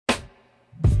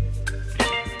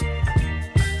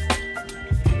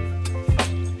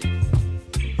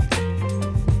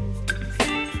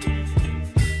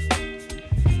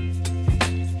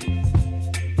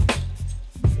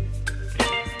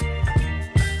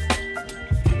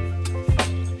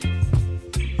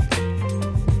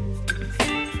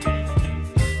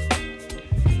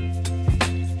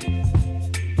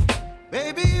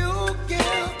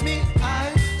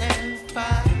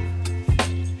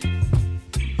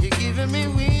giving me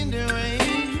wind and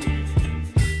rain.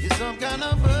 You're some kind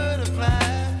of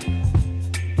butterfly.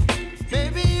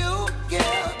 Baby, you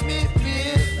give me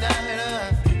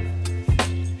midnight.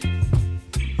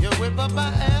 You whip up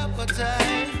my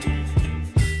appetite.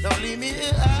 Don't leave me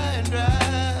here high and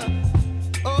dry.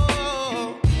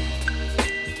 Oh,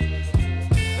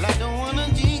 well, I don't wanna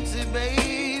jinx it,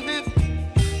 baby,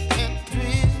 and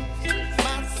twist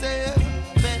myself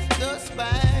at the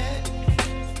spine.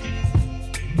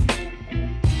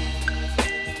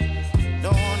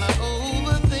 Don't wanna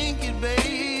overthink it,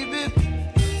 baby.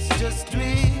 It's just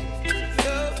twist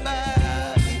your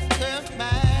body and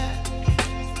mine.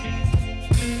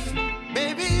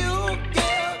 Baby, you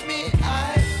give me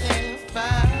ice and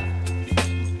fire.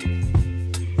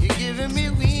 You're giving me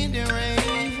wind and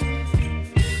rain.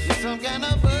 You're some kind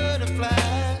of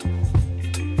butterfly.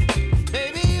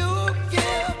 Baby, you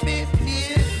give me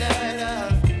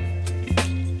midnight.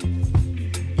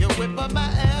 You whip up my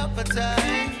appetite.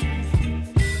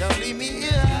 Don't leave me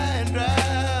here high and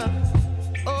dry.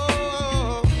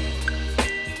 Oh,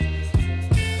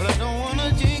 but I don't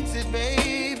wanna jinx it,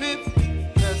 baby.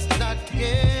 Let's not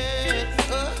get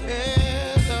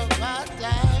ahead of my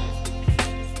time.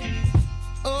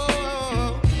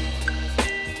 Oh,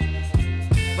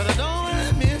 but I don't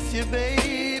wanna miss you,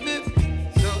 baby.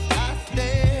 So I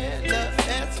stand up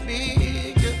and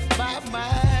speak my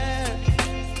mind.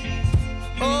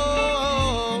 Oh.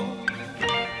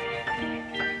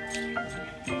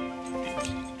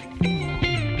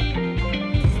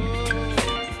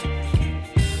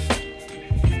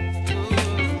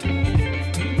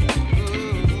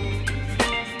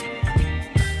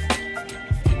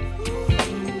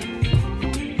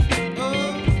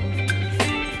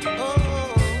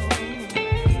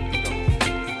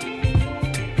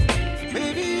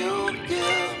 Baby, you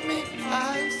give me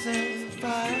ice and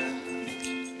fire.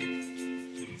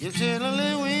 You're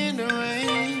chilling wind and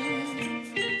rain.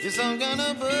 You're some kind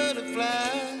of butterfly.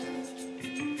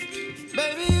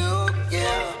 Baby, you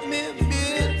give me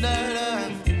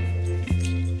midnight.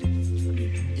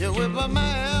 You whip up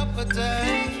my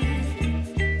appetite.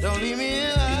 Don't leave me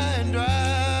here high and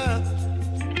dry.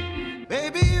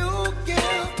 Baby, you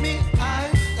give me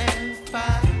ice and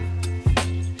fire.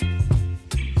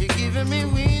 You're giving me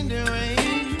wind and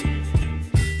rain.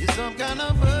 You're some kind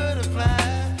of butterfly.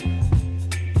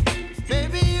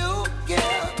 Baby, you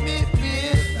give me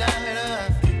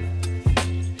midnight.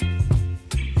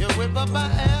 You whip up my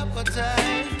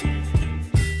appetite.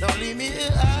 Don't leave me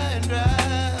here high and dry.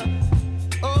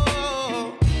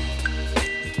 Oh,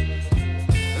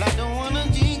 well, I don't wanna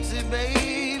jinx it,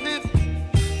 baby,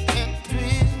 and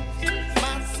twist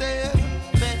myself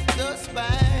at the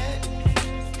spine.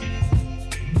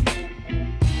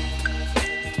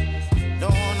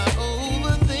 Don't wanna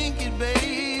overthink it,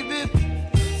 baby.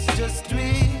 It's just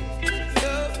twist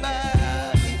your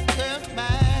body and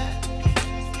mine.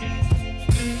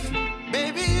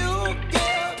 Baby, you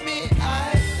give me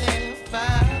ice and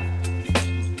fire.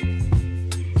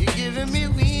 You're giving me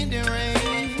wind and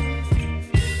rain.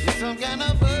 You're some kind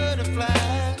of